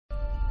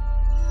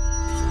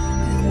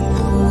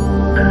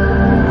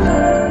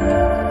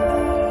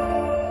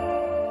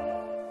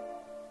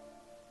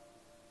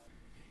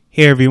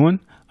Hey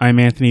everyone, I'm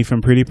Anthony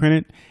from Pretty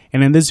Printed,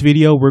 and in this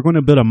video we're going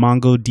to build a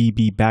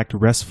MongoDB-Backed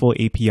RESTful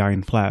API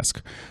in Flask.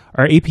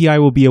 Our API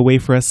will be a way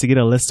for us to get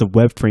a list of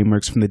web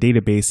frameworks from the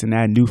database and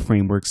add new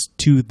frameworks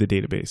to the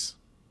database.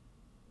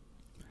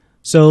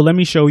 So let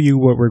me show you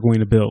what we're going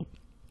to build.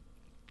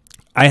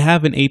 I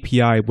have an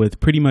API with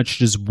pretty much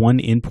just one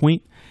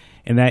endpoint,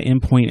 and that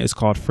endpoint is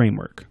called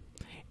framework.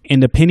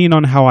 And depending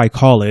on how I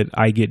call it,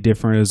 I get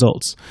different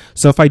results.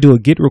 So if I do a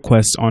GET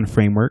request on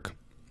framework,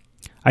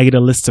 I get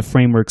a list of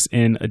frameworks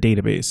in a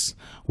database,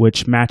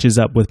 which matches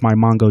up with my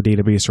Mongo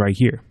database right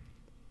here.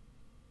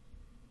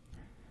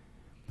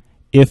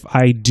 If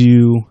I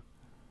do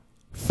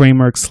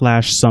framework /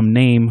 some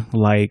name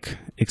like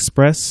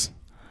Express,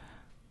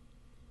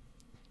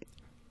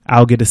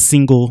 I'll get a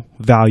single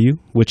value,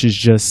 which is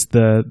just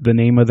the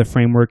name of the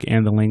framework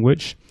and the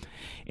language.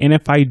 And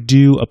if I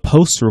do a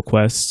post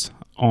request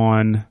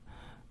on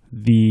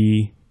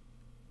the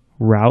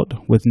route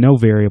with no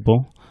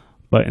variable,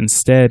 but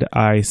instead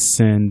I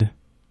send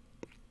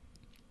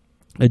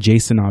a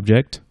JSON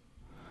object.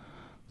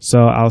 So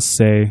I'll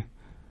say,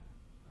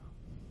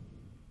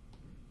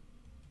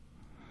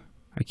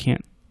 I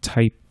can't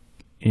type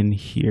in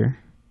here.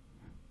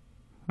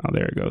 Oh,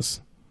 there it goes.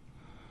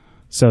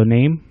 So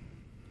name,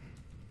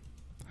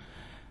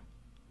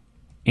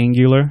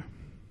 Angular,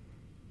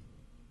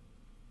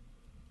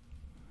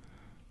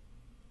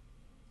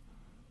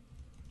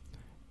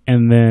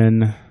 and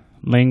then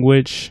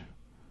language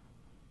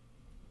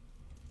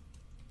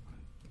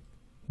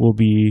will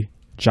be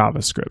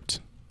JavaScript.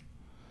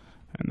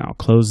 And I'll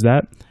close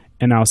that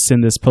and I'll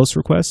send this post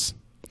request.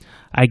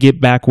 I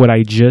get back what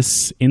I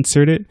just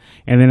inserted.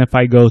 And then if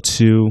I go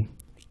to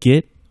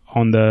Get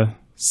on the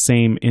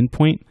same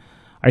endpoint,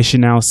 I should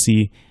now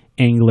see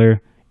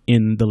Angular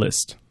in the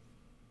list.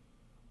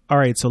 All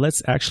right, so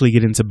let's actually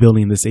get into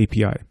building this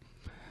API.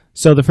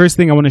 So the first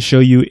thing I want to show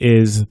you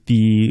is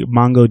the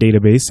Mongo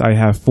database. I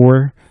have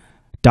 4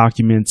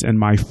 documents in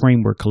my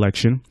framework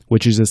collection,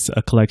 which is just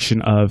a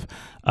collection of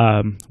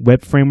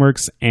web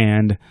frameworks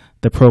and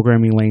the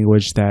programming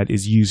language that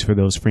is used for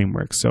those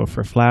frameworks. So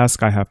for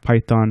Flask, I have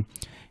Python.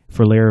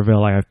 For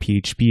Laravel, I have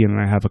PHP,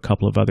 and I have a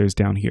couple of others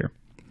down here.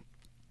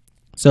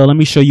 So let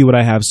me show you what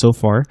I have so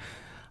far.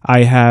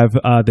 I have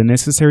the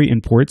necessary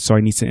imports, so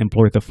I need to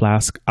import the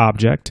Flask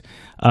object,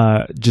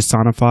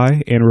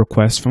 JSONify, and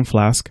request from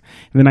Flask.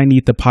 And then I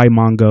need the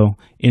PyMongo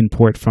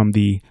import from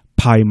the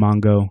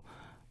PyMongo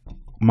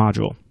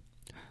module.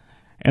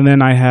 And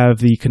then I have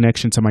the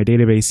connection to my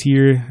database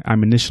here.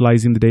 I'm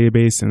initializing the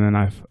database, and then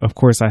of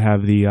course I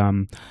have the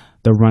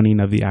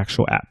running of the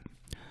actual app.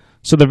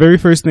 So the very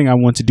first thing I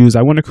want to do is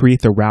I want to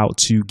create the route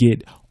to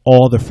get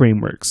all the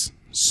frameworks.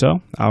 So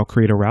I'll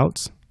create a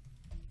route,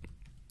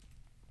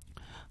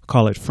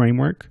 call it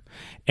framework,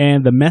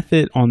 and the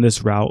method on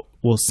this route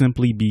will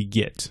simply be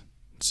get.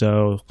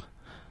 So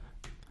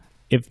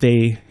if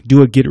they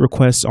do a GET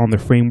request on the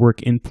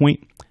framework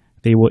endpoint,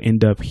 they will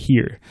end up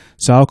here.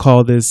 So I'll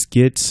call this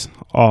get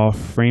all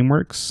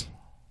frameworks.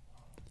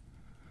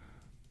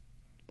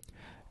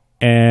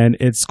 And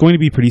it's going to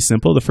be pretty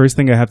simple. The first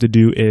thing I have to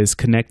do is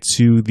connect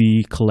to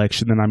the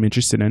collection that I'm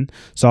interested in.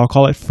 So I'll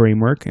call it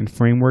framework, and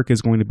framework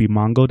is going to be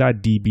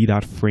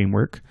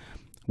mongo.db.framework,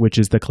 which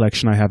is the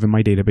collection I have in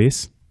my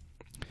database.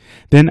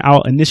 Then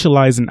I'll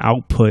initialize an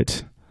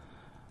output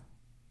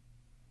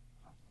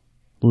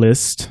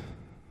list,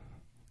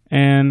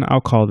 and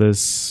I'll call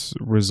this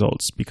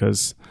results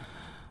because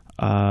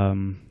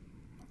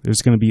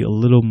there's going to be a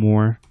little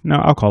more. No,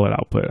 I'll call it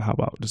output. How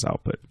about just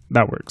output?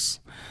 That works.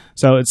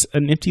 So it's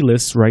an empty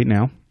list right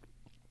now.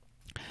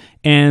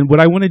 And what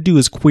I want to do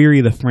is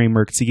query the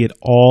framework to get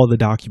all the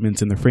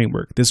documents in the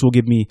framework. This will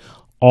give me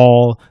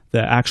all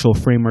the actual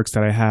frameworks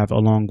that I have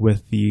along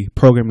with the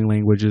programming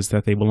languages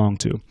that they belong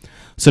to.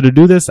 So to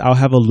do this, I'll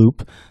have a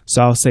loop.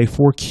 So I'll say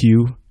for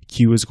Q,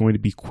 Q is going to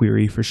be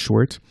query for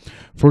short.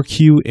 For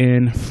Q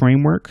in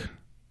framework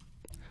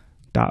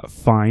dot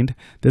find.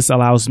 This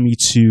allows me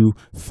to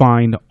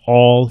find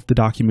all the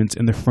documents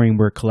in the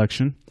framework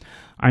collection.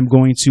 I'm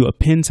going to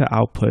append to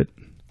output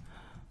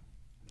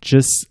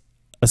just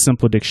a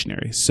simple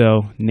dictionary.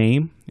 So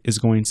name is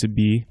going to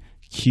be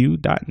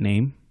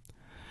q.name,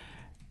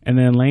 and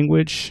then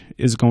language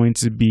is going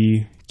to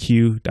be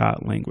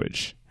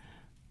q.language.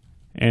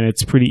 And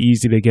it's pretty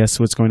easy to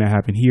guess what's going to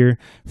happen here.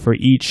 For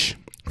each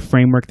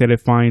framework that it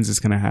finds, it's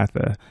going to have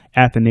to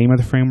add the name of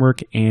the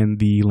framework and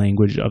the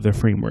language of the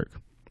framework.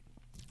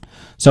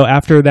 So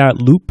after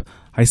that loop,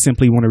 I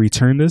simply want to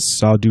return this.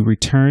 So I'll do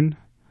return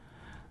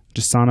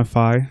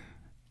JSONify,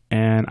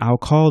 and I'll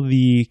call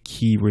the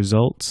key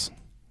results,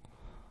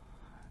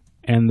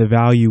 and the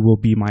value will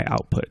be my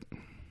output.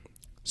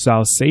 So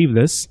I'll save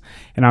this,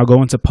 and I'll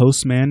go into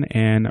Postman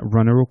and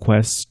run a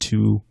request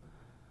to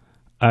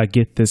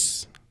get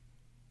this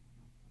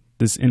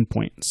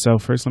endpoint. So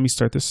first, let me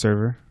start this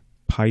server,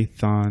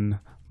 Python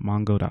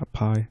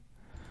mongo.py.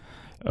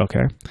 Okay,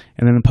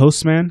 and then in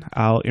Postman,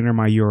 I'll enter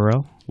my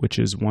URL, which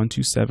is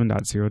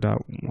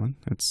 127.0.1.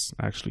 It's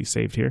actually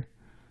saved here.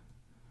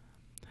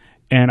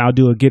 And I'll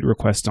do a GET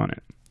request on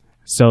it.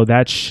 So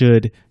that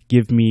should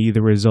give me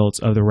the results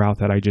of the route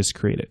that I just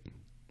created.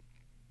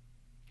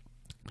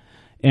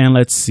 And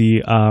let's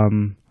see,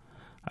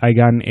 I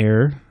got an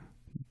error.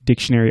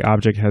 Dictionary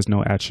object has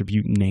no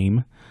attribute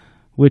name,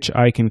 which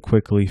I can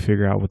quickly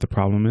figure out what the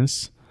problem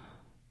is.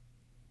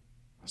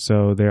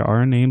 So there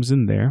are names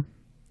in there.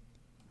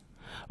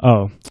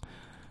 Oh,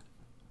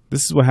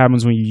 this is what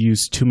happens when you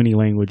use too many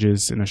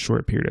languages in a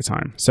short period of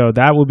time. So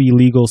that will be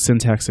legal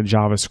syntax in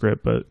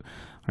JavaScript, but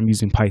I'm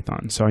using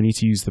Python, so I need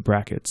to use the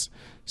brackets.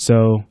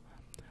 So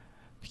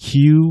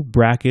Q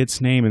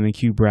brackets name and then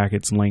Q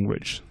brackets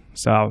language.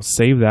 So I'll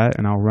save that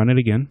and I'll run it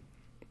again.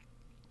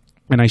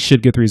 And I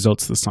should get the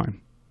results this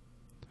time.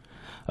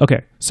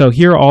 Okay, so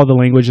here are all the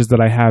languages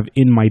that I have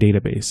in my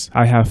database.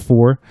 I have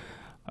four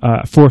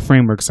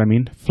frameworks,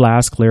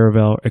 Flask,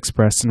 Laravel,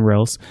 Express, and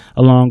Rails,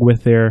 along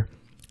with their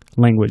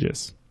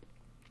languages.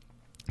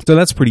 So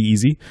that's pretty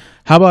easy.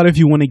 How about if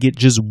you want to get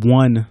just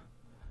one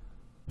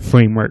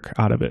framework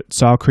out of it?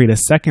 So I'll create a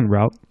second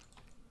route.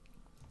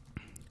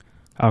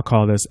 I'll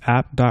call this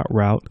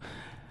app.route.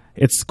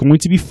 It's going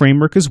to be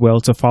framework as well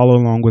to follow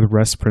along with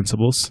REST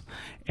principles.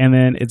 And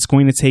then it's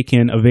going to take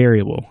in a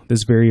variable.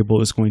 This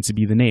variable is going to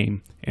be the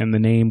name, and the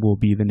name will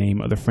be the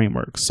name of the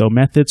framework. So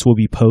methods will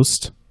be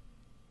post.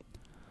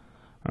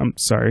 I'm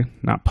sorry,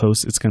 not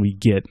post. It's going to be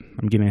get.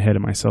 I'm getting ahead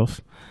of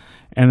myself.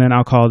 And then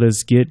I'll call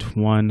this get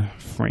one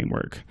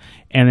framework.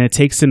 And it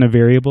takes in a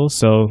variable,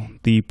 so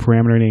the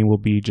parameter name will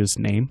be just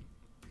name.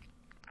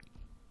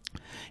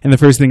 And the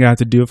first thing I have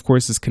to do, of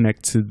course, is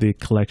connect to the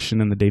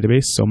collection in the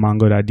database, so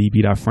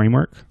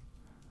MongoDB.framework.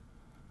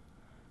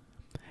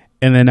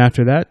 And then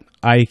after that,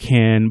 I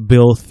can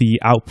build the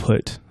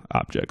output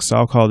object. So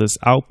I'll call this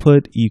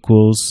output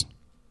equals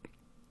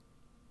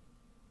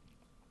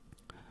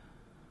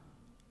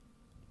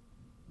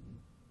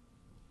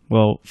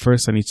well,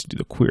 first I need to do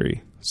the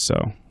query. So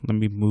let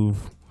me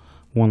move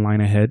one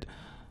line ahead.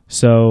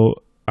 So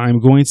I'm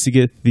going to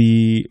get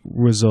the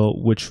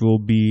result, which will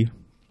be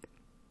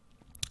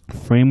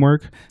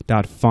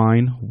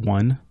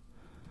framework.find1,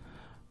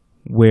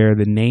 where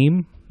the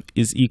name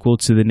is equal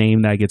to the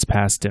name that gets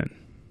passed in.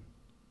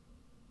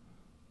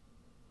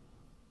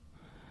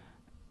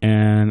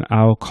 And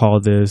I'll call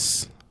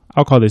this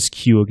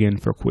Q again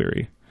for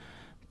query.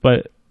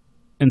 But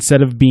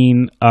instead of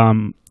being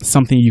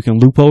something you can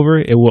loop over,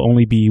 it will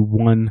only be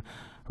one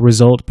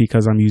result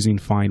because I'm using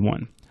find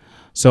one.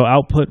 So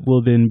output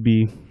will then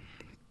be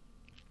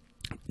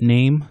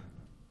name.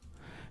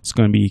 It's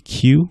going to be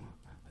Q,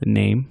 the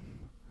name.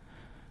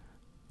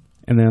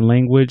 And then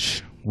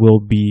language will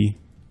be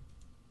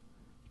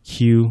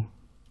Q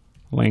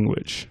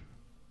language.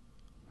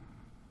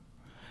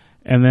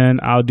 And then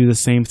I'll do the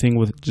same thing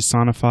with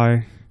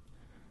JSONify.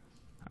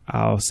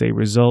 I'll say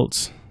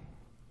results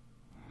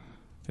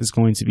is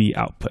going to be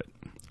output.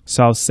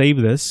 So I'll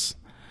save this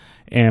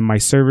and my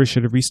server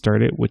should have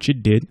restarted, which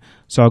it did.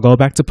 So I'll go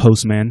back to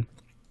Postman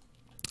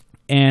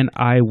and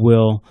I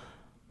will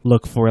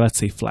look for, let's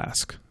say,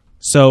 Flask.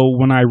 So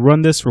when I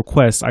run this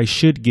request, I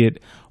should get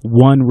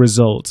one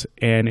result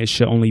and it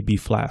should only be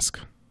Flask.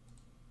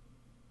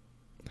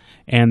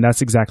 And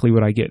that's exactly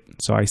what I get.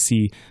 So I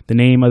see the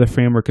name of the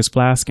framework is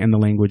Flask and the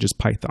language is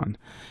Python.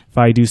 If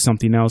I do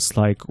something else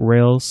like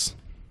Rails,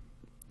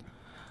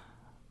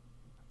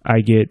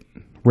 I get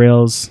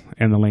Rails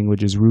and the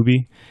language is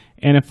Ruby.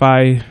 And if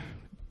I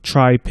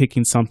try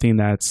picking something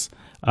that's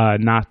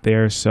not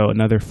there, so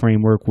another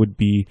framework would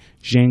be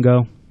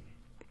Django,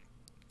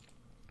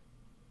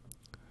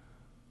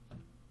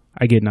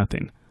 I get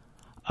nothing.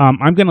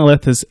 I'm going to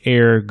let this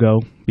error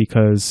go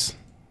because,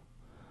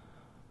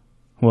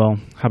 well,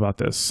 how about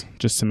this,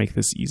 just to make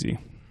this easy.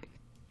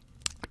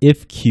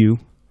 If Q,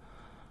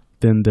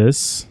 then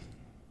this,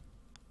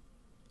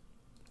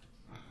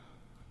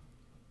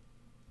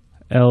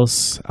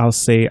 else I'll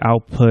say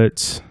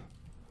output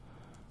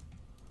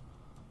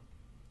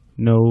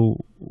no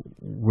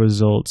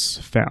results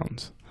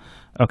found.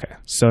 Okay,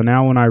 so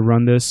now when I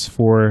run this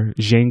for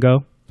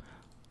Django,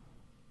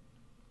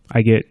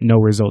 I get no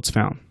results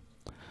found.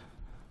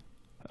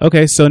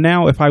 Okay, so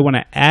now if I want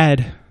to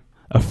add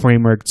a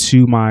framework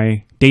to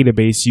my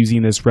database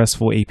using this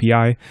RESTful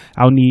API,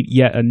 I'll need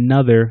yet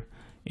another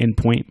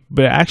endpoint,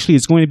 but actually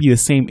it's going to be the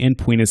same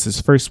endpoint as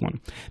this first one.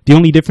 The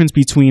only difference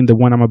between the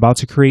one I'm about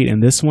to create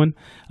and this one,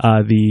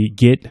 the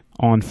get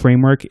on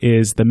framework,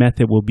 is the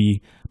method will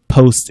be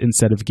post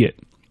instead of get.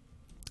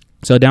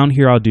 So down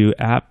here I'll do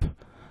app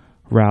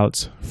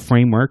routes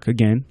framework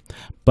again,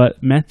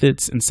 but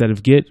methods instead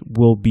of get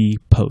will be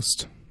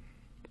post.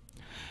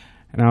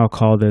 And I'll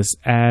call this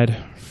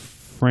add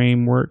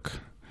framework.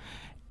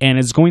 And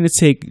it's going to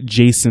take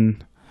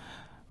JSON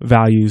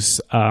values,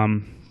 a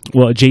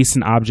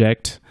JSON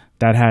object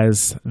that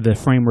has the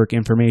framework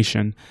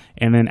information,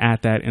 and then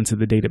add that into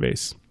the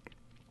database.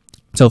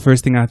 So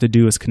first thing I have to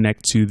do is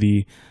connect to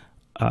the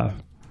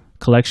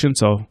collection,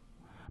 so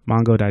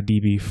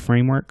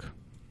MongoDB-Framework.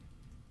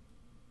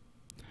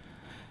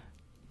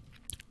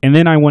 And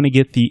then I want to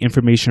get the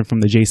information from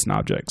the JSON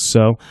object.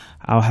 So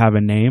I'll have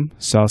a name,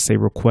 so I'll say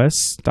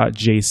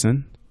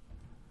request.json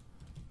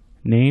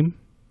name.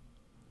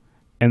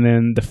 And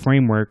then the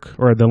framework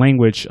or the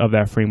language of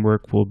that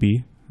framework will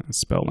be, I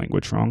spelled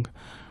language wrong,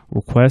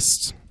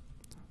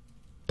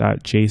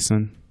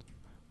 request.json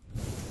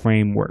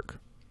framework.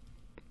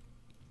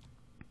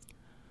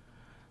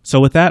 So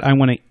with that, I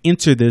want to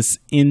enter this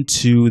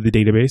into the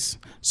database.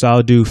 So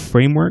I'll do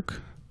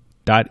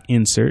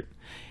framework.insert,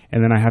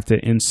 and then I have to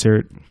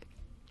insert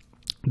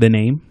the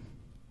name,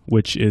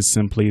 which is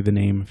simply the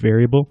name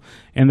variable,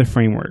 and the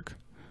framework,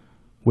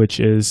 which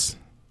is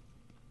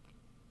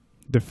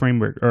the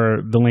framework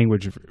or the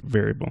language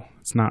variable.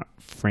 It's not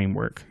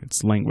framework,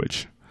 it's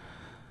language.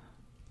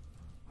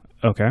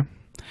 Okay.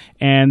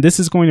 And this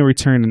is going to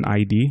return an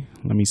ID.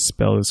 Let me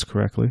spell this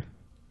correctly.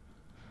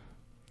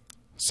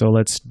 So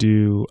let's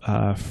do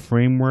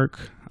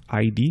framework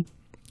ID.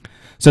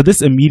 So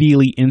this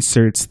immediately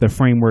inserts the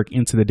framework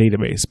into the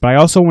database, but I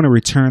also want to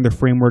return the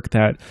framework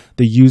that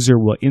the user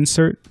will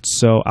insert.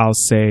 So I'll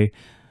say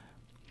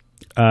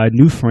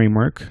new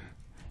framework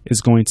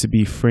is going to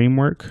be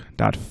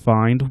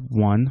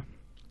framework.find1.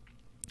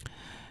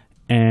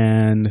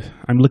 And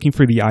I'm looking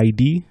for the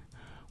ID,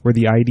 where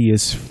the ID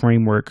is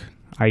framework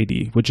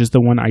ID, which is the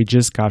one I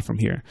just got from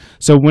here.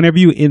 So whenever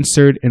you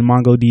insert in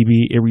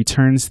MongoDB, it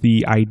returns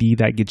the ID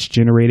that gets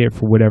generated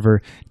for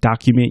whatever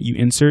document you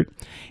insert.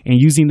 And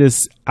using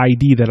this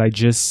ID that I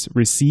just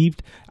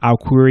received, I'll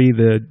query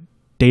the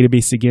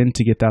database again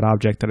to get that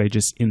object that I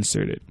just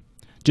inserted,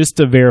 just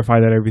to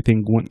verify that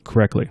everything went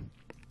correctly.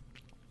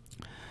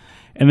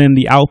 And then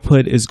the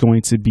output is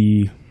going to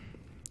be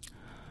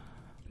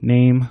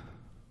name,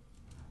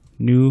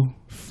 new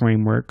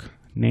framework,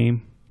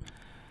 name.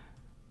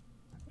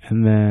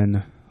 And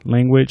then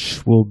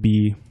language will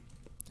be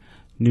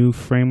new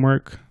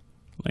framework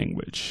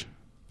language.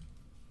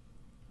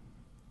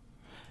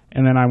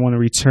 And then I want to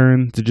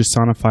return the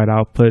JSONified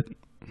output.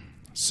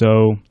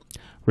 So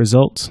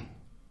result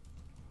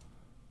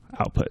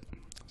output.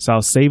 So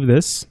I'll save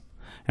this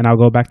and I'll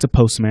go back to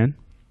Postman.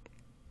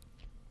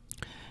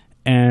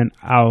 And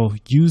I'll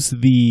use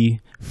the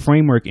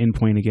framework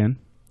endpoint again.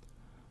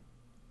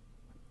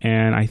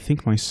 And I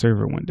think my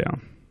server went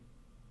down.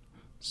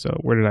 So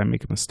where did I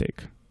make a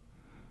mistake?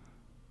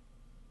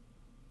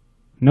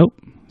 Nope,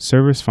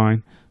 server's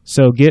fine.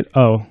 So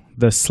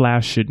the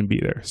slash shouldn't be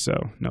there, so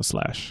no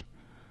slash.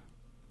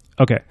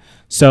 Okay,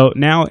 so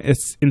now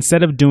it's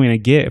instead of doing a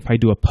get, if I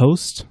do a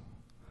post,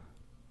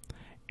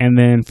 and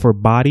then for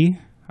body,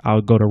 I'll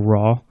go to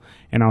raw,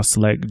 and I'll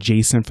select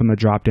JSON from the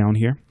drop down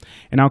here,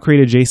 and I'll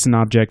create a JSON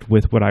object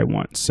with what I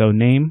want. So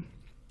name,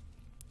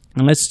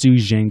 and let's do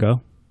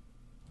Django.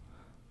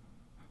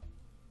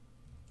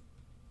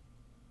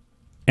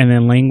 And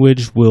then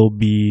language will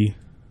be,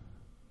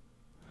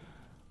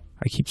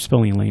 I keep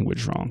spelling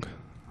language wrong.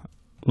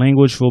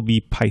 Language will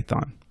be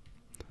Python.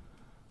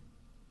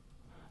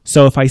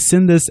 So if I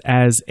send this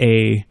as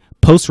a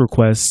post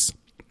request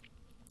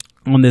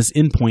on this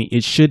endpoint,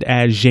 it should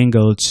add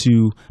Django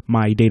to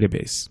my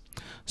database.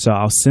 So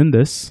I'll send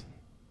this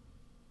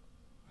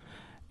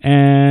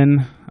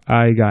and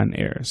I got an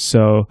error.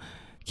 So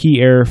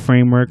key error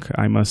framework,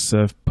 I must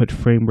have put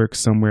framework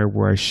somewhere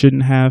where I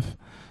shouldn't have.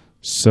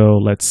 So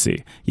let's see.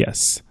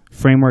 Yes,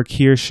 framework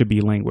here should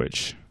be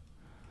language.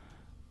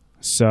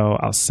 So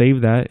I'll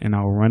save that and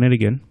I'll run it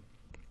again.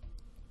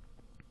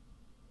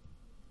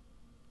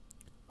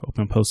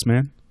 Open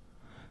Postman,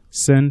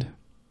 send.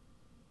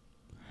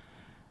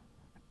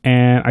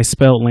 And I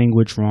spelled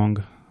language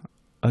wrong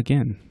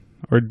again,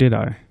 or did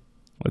I?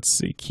 Let's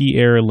see, key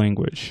error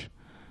language.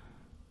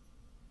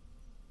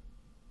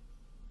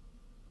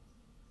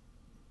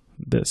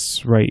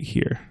 This right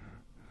here.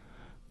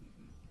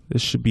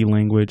 This should be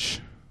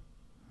language.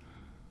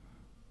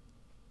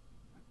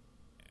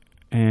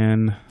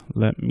 And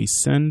let me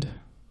send.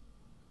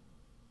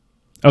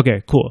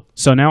 Okay, cool.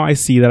 So now I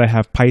see that I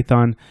have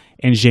Python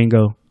and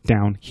Django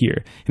down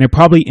here. And it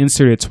probably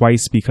inserted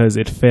twice because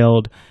it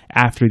failed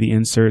after the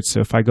insert.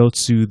 So if I go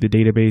to the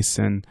database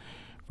and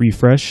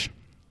refresh,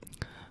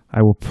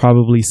 I will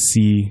probably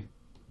see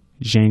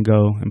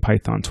Django and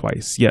Python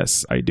twice.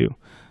 Yes, I do.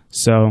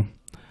 So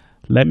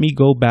let me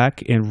go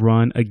back and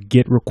run a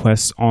GET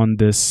request on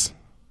this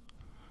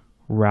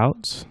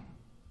route.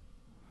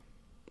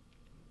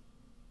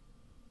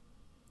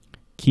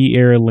 Key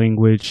error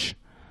language.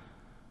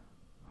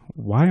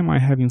 Why am I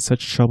having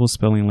such trouble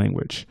spelling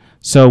language?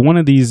 So one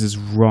of these is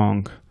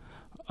wrong.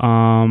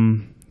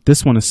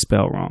 This one is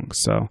spelled wrong,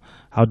 so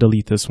I'll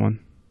delete this one.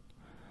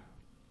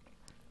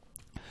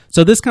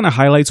 So this kind of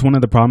highlights one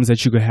of the problems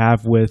that you could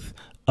have with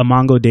a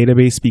Mongo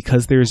database.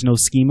 Because there is no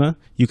schema,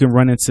 you can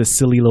run into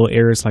silly little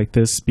errors like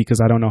this because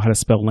I don't know how to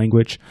spell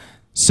language.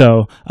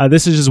 So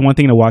this is just one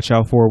thing to watch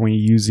out for when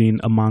you're using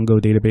a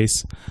Mongo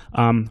database.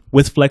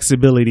 With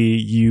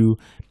flexibility, you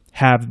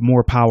have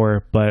more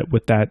power, but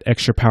with that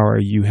extra power,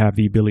 you have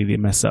the ability to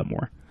mess up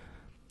more.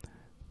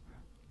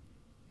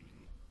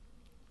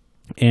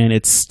 And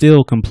it's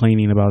still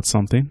complaining about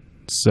something.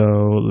 So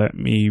let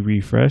me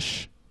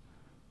refresh.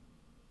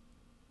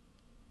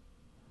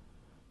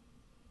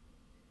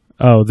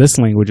 Oh, this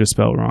language is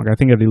spelled wrong. I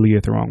think I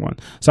deleted the wrong one.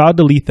 So I'll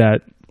delete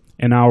that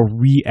and I'll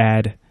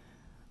re-add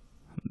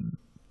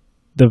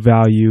the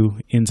value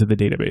into the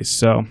database.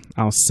 So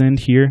I'll send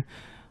here.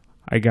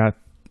 I got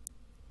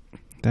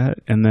that.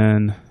 And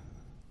then,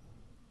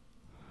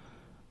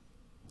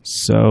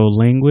 so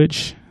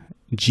language,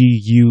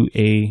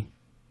 GUAGE.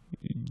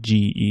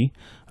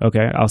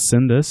 Okay, I'll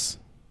send this.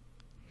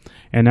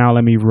 And now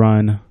let me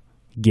run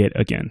get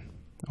again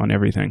on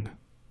everything.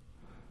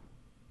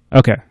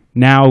 Okay,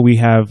 now we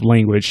have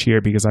language here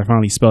because I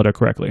finally spelled it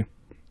correctly.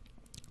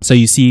 So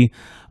you see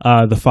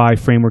the 5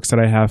 frameworks that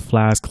I have: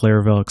 Flask,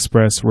 Laravel,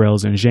 Express,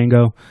 Rails, and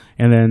Django,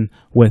 and then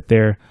with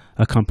their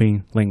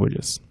accompanying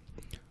languages.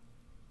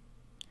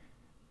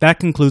 That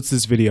concludes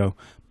this video.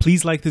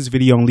 Please like this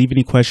video and leave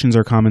any questions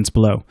or comments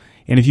below.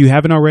 And if you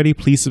haven't already,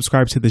 please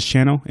subscribe to this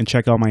channel and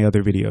check out my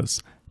other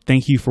videos.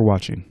 Thank you for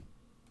watching.